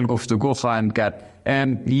بروکسل گفتگو خواهند کرد.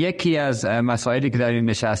 یکی از مسائلی که در این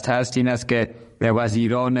نشست هست این است که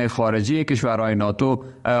وزیران خارجه کشورهای ناتو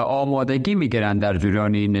آمادگی میگیرند در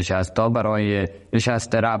جریان این نشست‌ها برای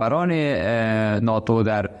نشست رهبران ناتو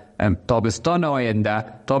در تابستان آینده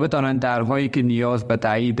تا بتوانند درهایی که نیاز به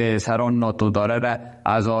تایید سران ناتو داره را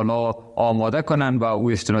از حالا آماده کنند و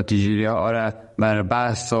او استراتژی ها را بر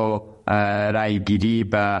بحث و رأی گیری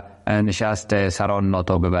به نشست سران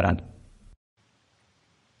ناتو ببرند.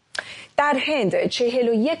 در هند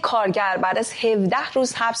 41 کارگر بعد از 17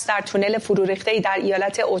 روز حبس در تونل فرورفته‌ای در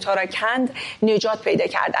ایالت اتاراکند نجات پیدا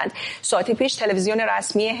کردند. ساعتی پیش تلویزیون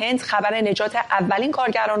رسمی هند خبر نجات اولین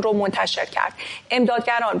کارگران رو منتشر کرد.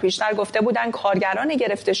 امدادگران بیشتر گفته بودند کارگران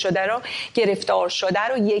گرفتار شده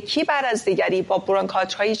رو یکی بعد از دیگری با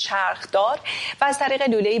برانکارت‌های چرخدار و از طریق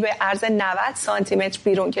لوله‌ای به عرض 90 سانتی متر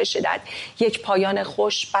بیرون کشیدند. یک پایان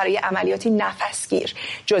خوش برای عملیاتی نفسگیر.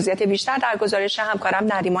 جزئیات بیشتر در گزارش همکارم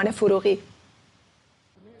نریمان فروغی.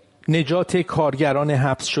 نجات کارگران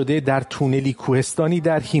حبس شده در تونلی کوهستانی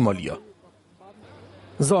در هیمالیا.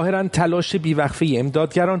 ظاهراً تلاش بیوقفه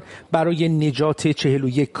امدادگران برای نجات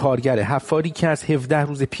 41 کارگر حفاری که از 17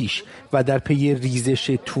 روز پیش و در پی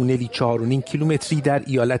ریزش تونلی 4.5 کیلومتری در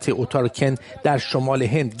ایالت اتاراکند در شمال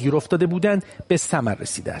هند گیر افتاده بودند به ثمر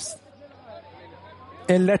رسیده است.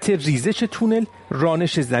 علت ریزش تونل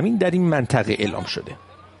رانش زمین در این منطقه اعلام شده.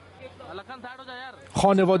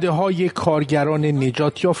 خانواده های کارگران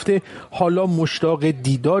نجات یافته حالا مشتاق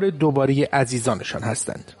دیدار دوباره عزیزانشان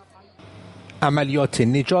هستند. عملیات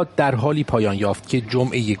نجات در حالی پایان یافت که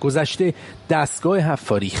جمعه گذشته دستگاه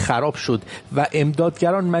حفاری خراب شد و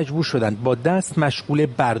امدادگران مجبور شدند با دست مشغول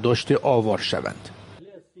برداشت آوار شوند.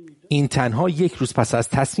 این تنها یک روز پس از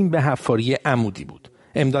تصمیم به حفاری عمودی بود.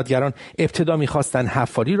 امدادگران ابتدا می‌خواستند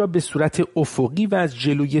حفاری را به صورت افقی و از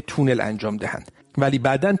جلوی تونل انجام دهند، ولی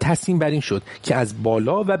بعداً تصمیم بر این شد که از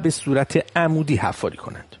بالا و به صورت عمودی حفاری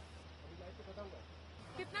کنند.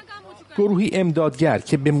 گروهی امدادگر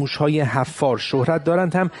که به موش‌های حفار شهرت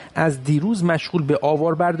دارند هم از دیروز مشغول به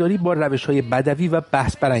آواربرداری با روش‌های بدوی و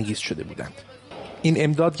بحث برانگیز شده بودند. این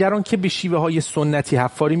امدادگران که به شیوه‌های سنتی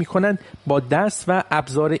حفاری می‌کنند با دست و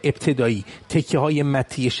ابزار ابتدایی تکه‌های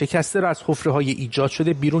متی شکسته را از حفره‌های ایجاد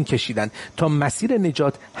شده بیرون کشیدند تا مسیر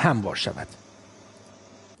نجات هموار شود.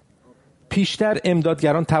 پیشتر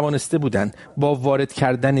امدادگران توانسته بودند با وارد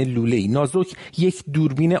کردن لوله‌ای نازک یک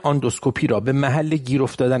دوربین آندوسکوپی را به محل گیر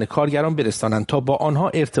افتادن کارگران برسانند تا با آنها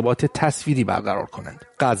ارتباط تصویری برقرار کنند.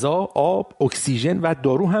 غذا، آب، اکسیژن و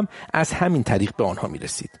دارو هم از همین طریق به آنها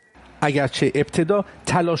می‌رسید. اگرچه ابتدا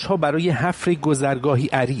تلاش‌ها برای حفر گذرگاهی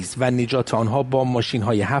عریض و نجات آنها با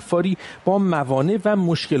ماشین‌های حفاری با موانع و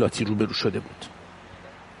مشکلاتی روبرو شده بود.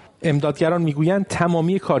 امدادگران میگویند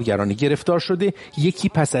تمامی کارگران گرفتار شده یکی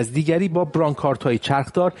پس از دیگری با برانکارت‌های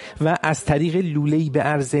چرخدار و از طریق لوله‌ای به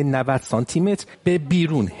عرض 90 سانتی متر به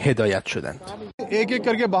بیرون هدایت شدند.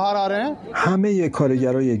 همه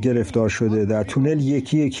کارگرای گرفتار شده در تونل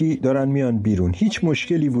یکی یکی دارن میان بیرون. هیچ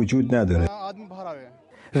مشکلی وجود نداره.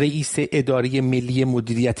 رئیس اداره ملی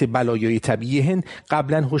مدیریت بلایای طبیعی هند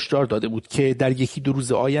قبلا هشدار داده بود که در یکی دو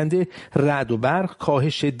روز آینده رعد و برق،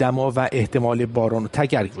 کاهش دما و احتمال باران و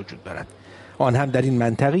تگرگ وجود دارد، آن هم در این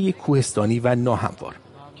منطقه کوهستانی و ناهموار.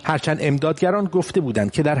 هرچند امدادگران گفته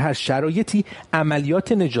بودند که در هر شرایطی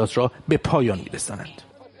عملیات نجات را به پایان می‌رسانند.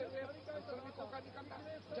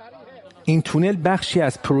 این تونل بخشی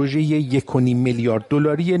از پروژه 1.5 میلیارد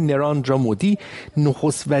دلاری نریندرا مودی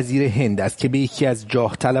نخست وزیر هند است که به یکی از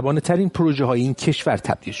جاه طلبانه ترین پروژه های این کشور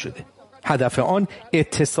تبدیل شده. هدف آن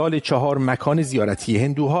اتصال 4 مکان زیارتی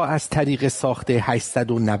هندوها از طریق ساخت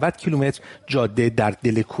 890 کیلومتر جاده در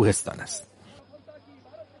دل کوهستان است.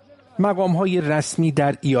 مقام‌های رسمی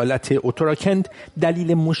در ایالت اتاراکند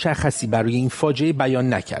دلیل مشخصی برای این فاجعه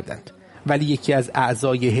بیان نکردند، ولی یکی از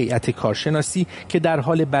اعضای هیئت کارشناسی که در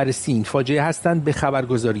حال بررسی این فاجعه هستند به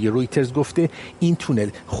خبرگزاری رویترز گفته این تونل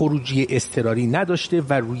خروجی اضطراری نداشته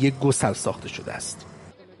و روی گسل ساخته شده است.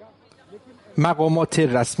 مقامات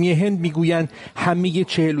رسمی هند میگویند همه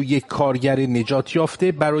 41 کارگر نجات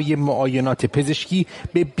یافته برای معاینات پزشکی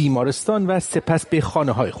به بیمارستان و سپس به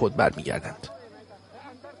خانه‌های خود برمیگردند.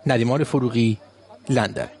 نریمان فروغی،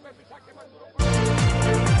 لندن.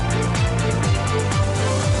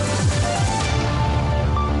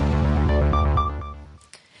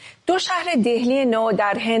 دو شهر دهلی نو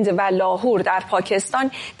در هند و لاهور در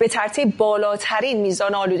پاکستان به ترتیب بالاترین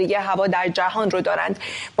میزان آلودگی هوا در جهان رو دارند.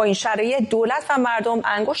 با این شرایط دولت و مردم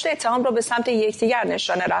انگشت اتهام را به سمت یکدیگر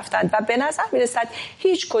نشانه رفتند و به نظر میرسد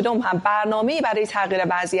هیچ کدام هم برنامه‌ای برای تغییر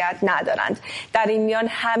وضعیت ندارند. در این میان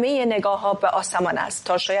همه نگاه‌ها به آسمان است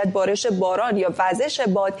تا شاید بارش باران یا وزش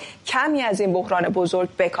باد کمی از این بحران بزرگ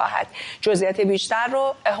بکاهد. جزئیات بیشتر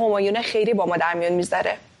رو همایون خیری با ما در میان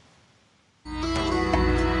میذاره.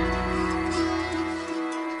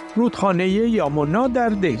 رودخانه یامونا در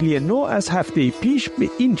دهلی نو از هفته پیش به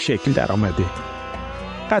این شکل درآمده.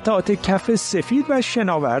 قطعات کف سفید و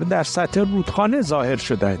شناور در سطح رودخانه ظاهر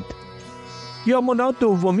شدند. یامونا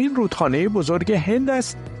دومین رودخانه بزرگ هند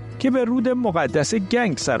است که به رود مقدس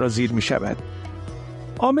گنگ سرازیر می شود.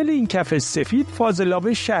 عامل این کف سفید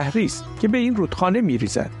فاضلاب شهری است که به این رودخانه می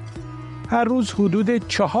ریزد. هر روز حدود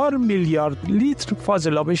 4 میلیارد لیتر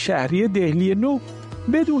فاضلاب شهری دهلی نو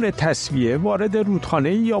بدون تصفیه وارد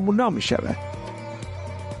رودخانه یامونا می شود.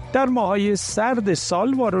 در ماه‌های سرد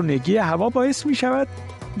سال وارونگی هوا باعث می شود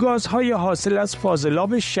گازهای حاصل از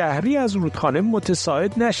فاضلاب شهری از رودخانه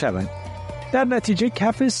متصاعد نشوند. در نتیجه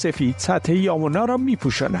کف سفید سطح یامونا را می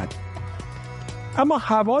پوشاند. اما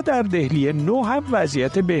هوا در دهلی نو هم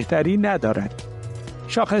وضعیت بهتری ندارد.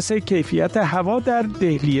 شاخص کیفیت هوا در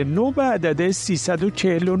دهلی نو به عدد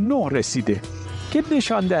 349 رسیده که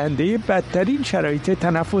نشان دهنده بدترین شرایط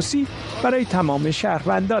تنفسی برای تمام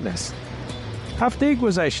شهروندان است. هفته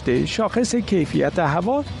گذشته شاخص کیفیت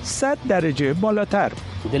هوا 100 درجه بالاتر.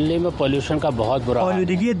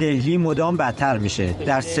 آلودگی دهلی مدام بدتر میشه.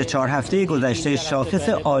 در 3-4 هفته گذشته شاخص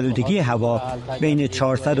آلودگی هوا بین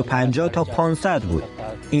 450 تا 500 بود.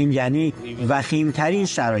 این یعنی وخیمترین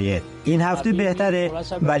شرایط. این هفته بهتره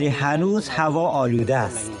ولی هنوز هوا آلوده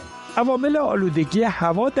است. عوامل آلودگی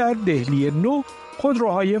هوا در دهلی نو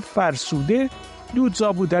خودروهای فرسوده،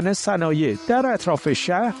 دودزا بودن صنایع در اطراف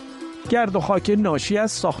شهر، گرد و خاک ناشی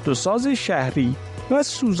از ساخت و ساز شهری و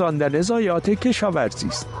سوزاندن ضایعات کشاورزی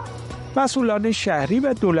است. مسئولان شهری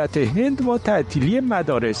و دولت هند با تعطیلی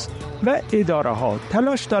مدارس و اداره ها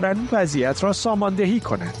تلاش دارند وضعیت را ساماندهی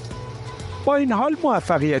کنند. با این حال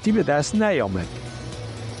موفقیتی به دست نیامد.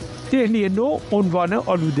 دهلی نو عنوان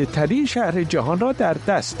آلوده ترین شهر جهان را در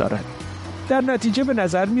دست دارد. در نتیجه به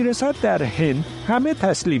نظر می رسد در هند همه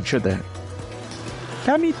تسلیم شده.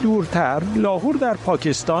 کمی دورتر لاهور در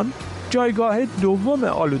پاکستان جایگاه دوم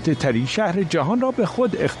آلوده ترین شهر جهان را به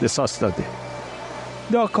خود اختصاص داده.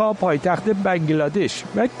 داکا پایتخت بنگلادش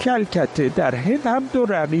و کلکته در هند هم دو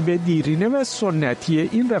رقیب دیرینه و سنتی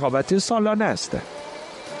این رقابت سالانه هستند.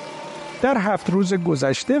 در 7 روز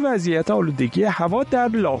گذشته وضعیت آلودگی هوا در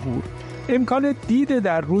لاهور امکان دید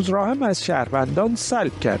در روز را هم از شهروندان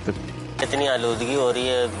سلب کرده.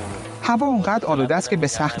 هوا اونقدر آلوده است که به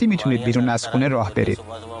سختی میتونید بیرون از خونه راه برید.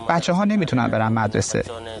 بچه‌ها نمیتونن برن مدرسه.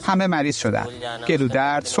 همه مریض شدن.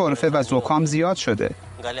 گلودرد، سرفه و زکام زیاد شده.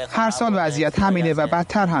 هر سال وضعیت همینه و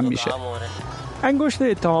بدتر هم میشه. انگشت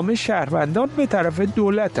اتهام شهروندان به طرف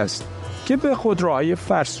دولت است که به خودروهای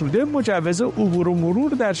فرسوده مجوز عبور و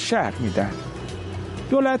مرور در شهر میدن.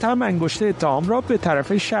 دولت هم انگشت اتهام را به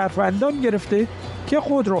طرف شهروندان گرفته که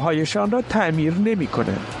خودروهایشان را تعمیر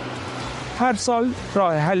نمی‌کنند. هر سال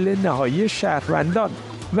راه حل نهایی شهروندان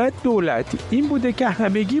و دولت این بوده که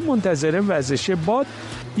همگی منتظر وزش باد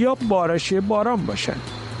یا بارش باران باشند.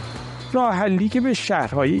 راه حلی که به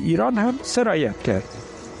شهرهای ایران هم سرایت کرد.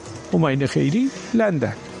 هماین خیری،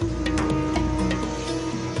 لندن.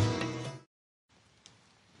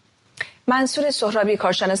 منصور سهرابی،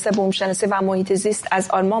 کارشناس بومشناسی و محیط زیست از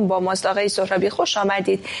آلمان با ماست. آقای سهرابی خوش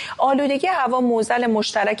آمدید. آلودگی هوا معضل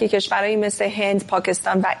مشترک کشورهایی مثل هند،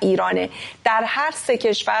 پاکستان و ایرانه. در هر 3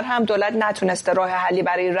 کشور هم دولت نتونسته راه حلی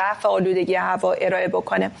برای رفع آلودگی هوا ارائه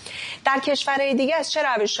بکنه. در کشورهای دیگه از چه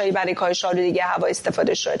روش‌هایی برای کاهش آلودگی هوا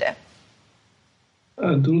استفاده شده؟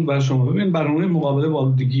 درود بر شما. ببین، برنامه مقابله با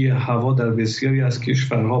آلودگی هوا در بسیاری از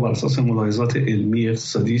کشورها بر اساس ملاحظات علمی،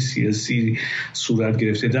 اقتصادی، سیاسی صورت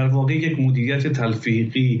گرفته. در واقع یک مدیریت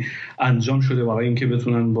تلفیقی انجام شده برای اینکه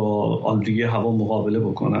بتونن با آلودگی هوا مقابله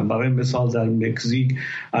بکنن. برای مثال در مکزیک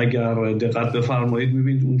اگر دقت بفرمایید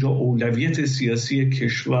می‌بینید اونجا اولویت سیاسی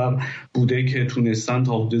کشور بوده که تونستن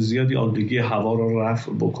تا حد زیادی آلودگی هوا را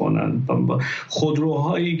رفع بکنن.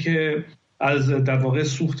 خودروهایی که از در واقع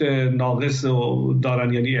سوخت ناقص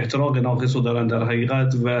دارن، یعنی احتراق ناقص دارن در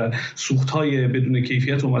حقیقت، و سوخت‌های بدون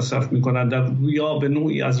کیفیت رو مصرف میکنن یا به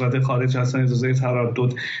نوعی از رده خارج هستن، اجازه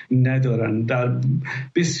تردد ندارن. در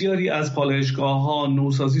بسیاری از پالایشگاه‌ها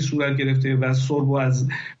نوسازی صورت گرفته و سرب از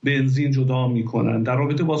بنزین جدا میکنن. در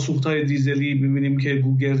رابطه با سوخت‌های دیزلی می‌بینیم که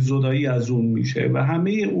گوگل زدایی از اون میشه و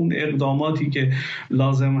همه اون اقداماتی که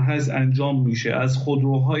لازم هست انجام میشه. از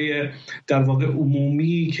خودروهای در واقع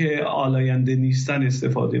عمومی که نیستن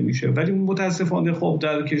استفاده میشه. ولی متاسفانه خب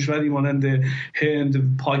در کشوری مانند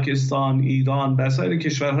هند، پاکستان، ایران و سایر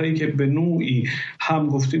کشورهایی که به نوعی هم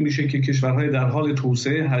گفته میشه که کشورهای در حال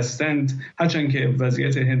توسعه هستند، هرچند که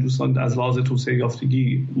وضعیت هندوستان از لحاظ توسعه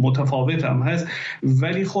یافتگی متفاوت هم هست،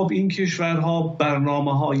 ولی خب این کشورها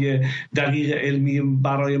برنامه‌های دقیق علمی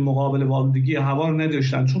برای مقابله با آلودگی هوا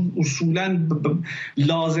نداشتن، چون اصولاً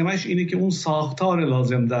لازمش اینه که اون ساختار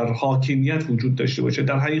لازم در حاکمیت وجود داشته باشه.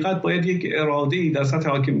 در حقیقت باید یک اراده‌ای در سطح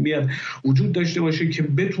حاکمیت وجود داشته باشه که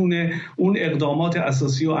بتونه اون اقدامات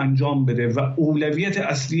اساسی رو انجام بده و اولویت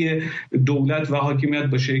اصلی دولت و حاکمیت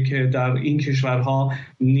باشه که در این کشورها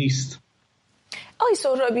نیست. آقای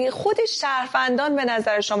سهرابی، خود شهروندان به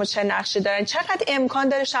نظر شما چه نقشی دارن؟ چقدر امکان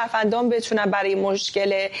داره شهروندان بتونن برای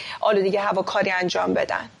مشکل آلودگی هوا کاری انجام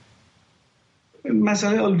بدن؟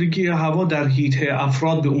 مسئله آلودگی هوا در حیطه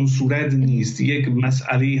افراد به اون صورت نیست. یک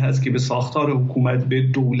مسئله‌ای هست که به ساختار حکومت، به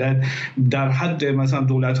دولت، در حد مثلا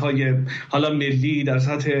دولت‌های حالا ملی، در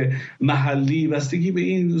سطح محلی بستگی به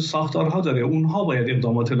این ساختارها داره. اونها باید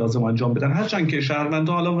اقدامات لازم انجام بدن. هرچند که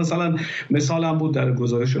شهروندان، حالا مثلا مثالم بود در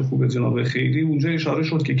گزارش خوب جناب خیری، اونجا اشاره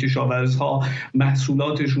شد که کشاورزها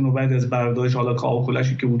محصولاتشون رو بعد از برداشت، حالا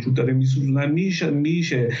کاوکلشی که وجود داره میسوزونن.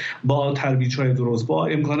 میشه با ترویج‌های درست، با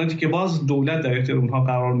امکاناتی که باز دولت در اختیار اونها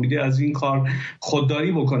قرار میده، از این کار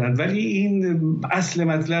خودداری بکنن. ولی این اصل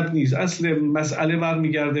مطلب نیست. اصل مسئله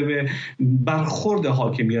برمیگرده به برخورد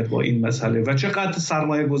حاکمیت با این مسئله و چقدر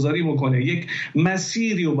سرمایه گذاری بکنه. یک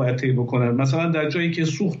مسیری رو باید طی بکنن. مثلا در جایی که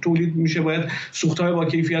سوخت تولید میشه باید سوخت‌های با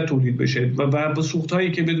کیفیت تولید بشه و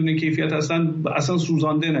سوخت‌هایی که بدون کیفیت اصلا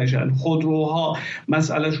سوزانده نشن. خودروها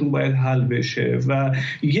مسئلهشون باید حل بشه و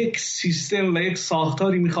یک سیستم و یک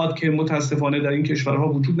ساختاری میخواد که متاسفانه در این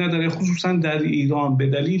کشورها وجود نداره، خصوصا در ایران، به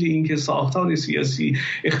دلیل اینکه ساختار سیاسی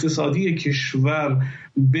اقتصادی کشور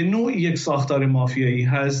به نوعی یک ساختار مافیایی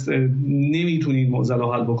هست. نمیتونید معضل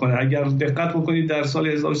رو حل بکنه. اگر دقت بکنید در سال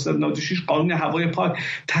 1396 قانون هوای پاک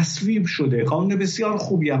تصویب شده، قانون بسیار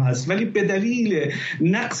خوبی هم هست، ولی به دلیل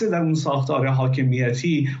نقص در اون ساختار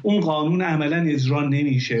حاکمیتی اون قانون عملا اجرا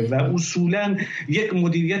نمیشه و اصولا یک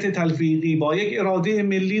مدیریت تلفیقی با یک اراده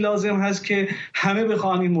ملی لازم هست که همه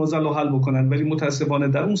بخوان این معضل رو حل بکنن، ولی متاسفانه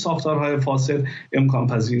در اون ساختارهای فاسد امکان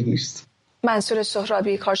پذیر نیست. منصور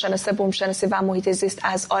سهرابی، کارشناس بومشناسی و محیط زیست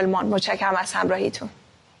از آلمان، متشکرم از همراهیتون.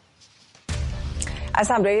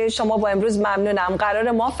 از همراهی شما با امروز ممنونم.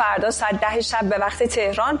 قرار ما فردا ساعت 10 شب به وقت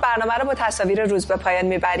تهران برنامه رو با تصاویر روز به پایان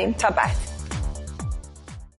میبریم. تا بعد.